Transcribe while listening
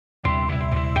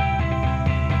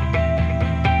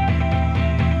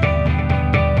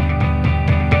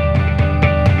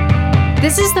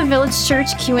This is the Village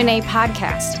Church Q&A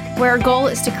podcast, where our goal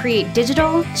is to create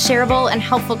digital, shareable, and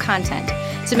helpful content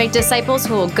to make disciples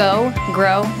who will go,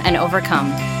 grow, and overcome.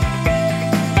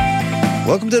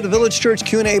 Welcome to the Village Church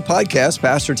Q&A podcast.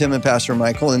 Pastor Tim and Pastor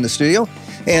Michael in the studio.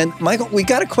 And Michael, we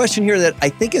got a question here that I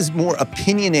think is more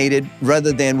opinionated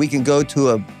rather than we can go to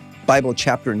a Bible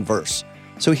chapter and verse.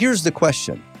 So here's the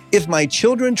question. If my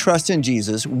children trust in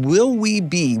Jesus, will we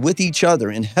be with each other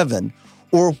in heaven,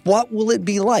 or what will it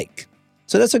be like?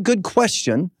 So that's a good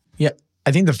question. Yeah,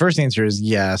 I think the first answer is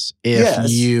yes, if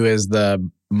you as the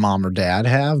mom or dad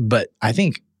have. But I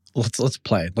think let's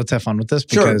play. Let's have fun with this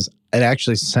because it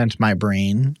actually sent my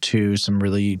brain to some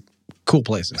really cool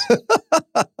places.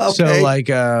 Okay. So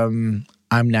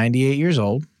I'm 98 years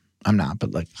old. I'm not, but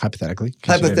hypothetically.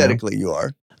 Hypothetically, you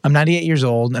are. I'm 98 years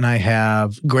old and I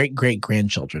have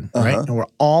great-great-grandchildren, right? And we're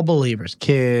all believers,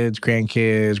 kids,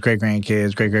 grandkids,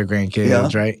 great-grandkids,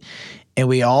 great-great-grandkids, right? And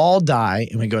we all die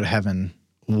and we go to heaven.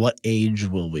 What age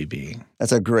will we be?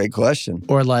 That's a great question.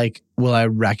 Or will I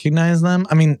recognize them?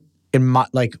 I mean,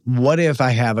 what if I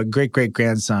have a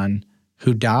great-great-grandson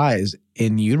who dies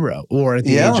in utero or at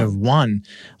the age of 1?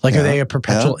 Are they a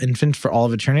perpetual infant for all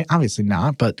of eternity? Obviously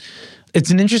not, but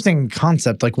it's an interesting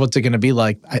concept. What's it going to be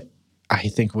like? I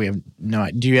think we have no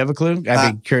idea. Do you have a clue?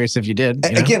 I'd be curious if you did.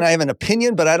 Again, I have an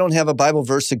opinion, but I don't have a Bible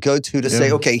verse to go to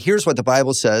say, okay, here's what the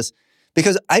Bible says.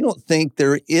 Because I don't think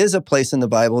there is a place in the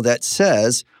Bible that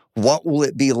says, what will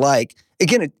it be like?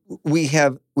 Again, we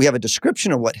have a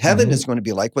description of what heaven is going to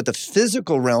be like, what the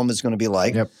physical realm is going to be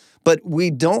like, but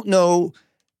we don't know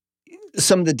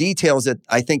some of the details that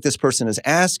I think this person is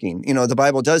asking. You know, the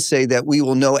Bible does say that we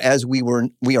will know as we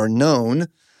are known.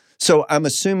 So I'm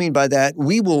assuming by that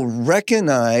we will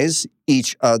recognize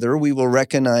each other. We will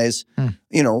recognize,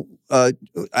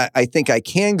 I think I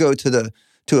can go to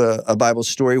a Bible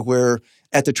story where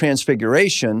at the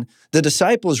Transfiguration, the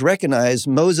disciples recognized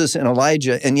Moses and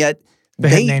Elijah, and yet they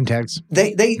had name tags.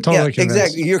 They totally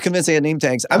exactly. You're convinced they had name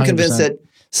tags. I'm 100%. Convinced that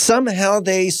somehow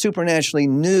they supernaturally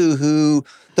knew who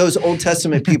those Old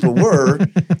Testament people were,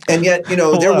 and yet,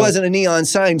 there wasn't a neon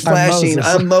sign flashing,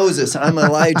 I'm Moses, I'm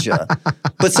Elijah.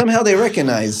 But somehow they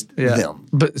recognized them.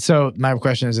 But so my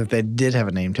question is, if they did have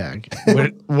a name tag,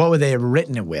 what would they have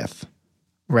written it with?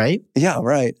 Right? Yeah,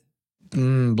 right.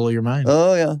 Blow your mind.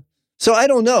 Oh, yeah. So I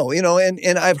don't know,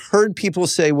 and I've heard people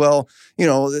say, well,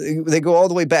 they go all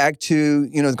the way back to,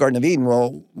 the Garden of Eden.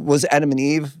 Well, was Adam and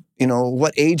Eve,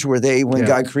 what age were they when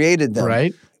God created them?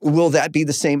 Right. Will that be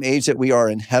the same age that we are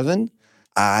in heaven?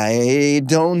 I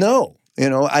don't know.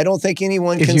 I don't think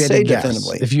anyone can say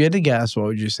definitively. If you had to guess, what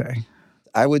would you say?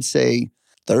 I would say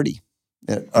 30,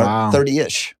 or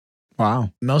 30-ish.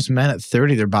 Wow. Most men at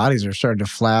 30, their bodies are starting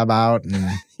to flab out. And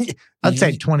I'd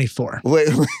say 24. Wait.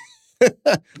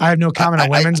 I have no comment on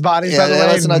women's bodies, by the way.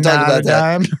 Let's not talk about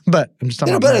that. But I'm just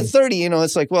talking about but at 30,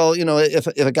 it's like, well, if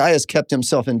a guy has kept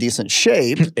himself in decent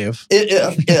shape, if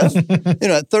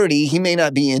at 30, he may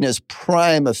not be in his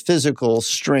prime of physical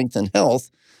strength and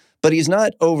health, but he's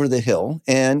not over the hill.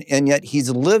 And yet he's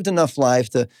lived enough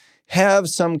life to have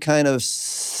some kind of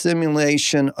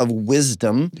simulation of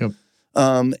wisdom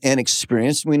and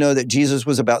experience. We know that Jesus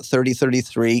was about 30,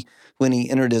 33 when he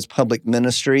entered his public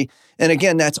ministry. And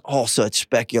again, that's all such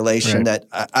speculation that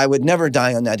I would never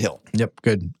die on that hill. Yep,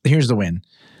 good. Here's the win.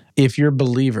 If you're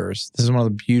believers, this is one of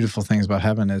the beautiful things about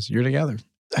heaven is you're together.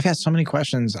 I've had so many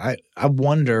questions. I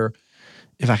wonder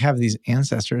if I have these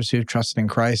ancestors who have trusted in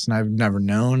Christ and I've never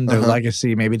known their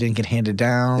legacy, maybe didn't get handed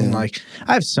down. I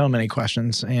have so many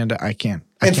questions and I can't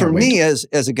for wait. Me, as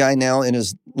a guy now in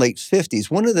his late 50s,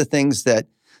 one of the things that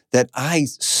I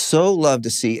so love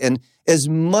to see, and as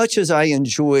much as I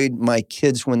enjoyed my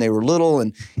kids when they were little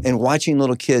and watching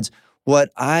little kids,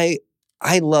 what I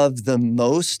love the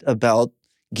most about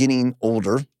getting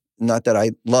older, not that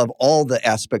I love all the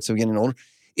aspects of getting older,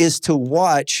 is to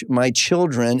watch my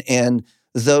children and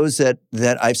those that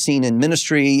I've seen in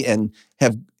ministry and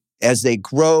have, as they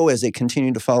grow, as they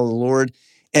continue to follow the Lord,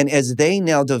 and as they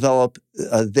now develop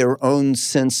their own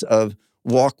sense of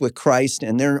walk with Christ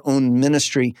and their own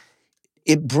ministry,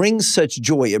 it brings such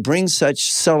joy, it brings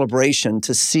such celebration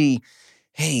to see,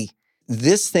 hey,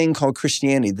 this thing called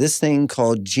Christianity, this thing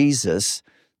called Jesus,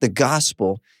 the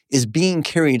gospel, is being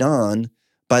carried on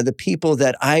by the people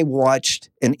that I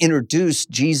watched and introduced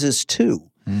Jesus to.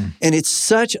 And it's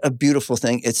such a beautiful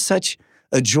thing. It's such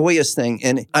a joyous thing.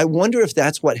 And I wonder if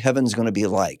that's what heaven's going to be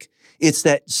like. It's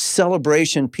that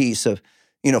celebration piece of,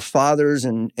 fathers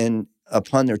and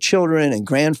upon their children and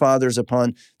grandfathers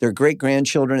upon their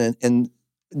great-grandchildren and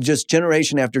just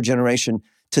generation after generation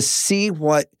to see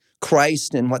what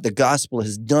Christ and what the gospel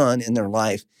has done in their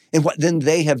life and what then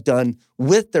they have done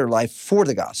with their life for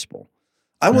the gospel.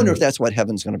 I wonder if that's what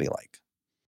heaven's going to be like.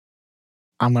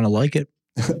 I'm going to like it.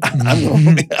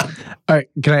 Yeah. All right.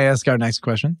 Can I ask our next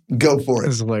question? Go for it.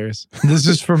 This is hilarious. This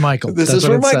is for Michael. This is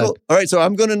for Michael. All right. So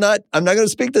I'm not going to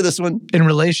speak to this one. In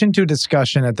relation to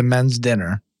discussion at the men's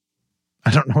dinner,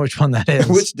 I don't know which one that is.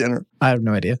 Which dinner? I have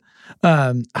no idea.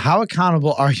 How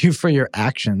accountable are you for your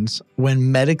actions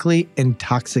when medically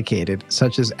intoxicated,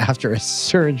 such as after a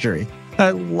surgery?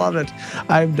 I love it.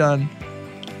 I've done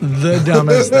the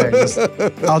dumbest things.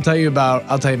 I'll tell you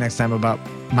next time about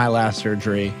my last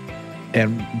surgery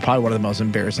and probably one of the most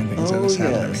embarrassing things that has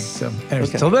happened to me. So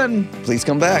anyways, till then, please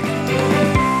come back.